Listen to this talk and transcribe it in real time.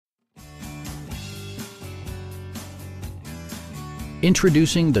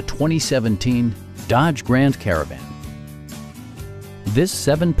Introducing the 2017 Dodge Grand Caravan. This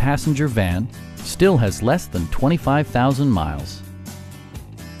 7-passenger van still has less than 25,000 miles.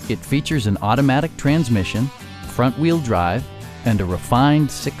 It features an automatic transmission, front-wheel drive, and a refined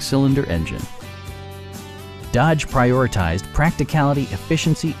 6-cylinder engine. Dodge prioritized practicality,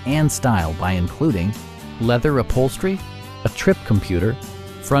 efficiency, and style by including leather upholstery, a trip computer,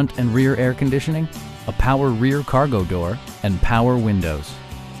 front and rear air conditioning, a power rear cargo door, and power windows.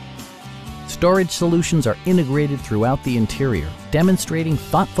 Storage solutions are integrated throughout the interior, demonstrating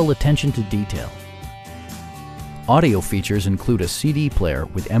thoughtful attention to detail. Audio features include a CD player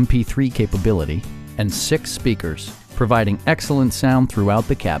with MP3 capability and 6 speakers, providing excellent sound throughout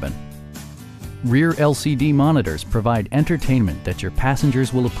the cabin. Rear LCD monitors provide entertainment that your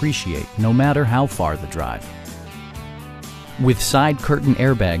passengers will appreciate no matter how far the drive. With side curtain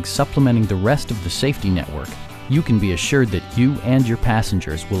airbags supplementing the rest of the safety network, you can be assured that you and your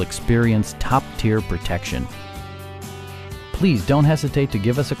passengers will experience top-tier protection. Please don't hesitate to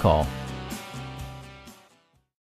give us a call.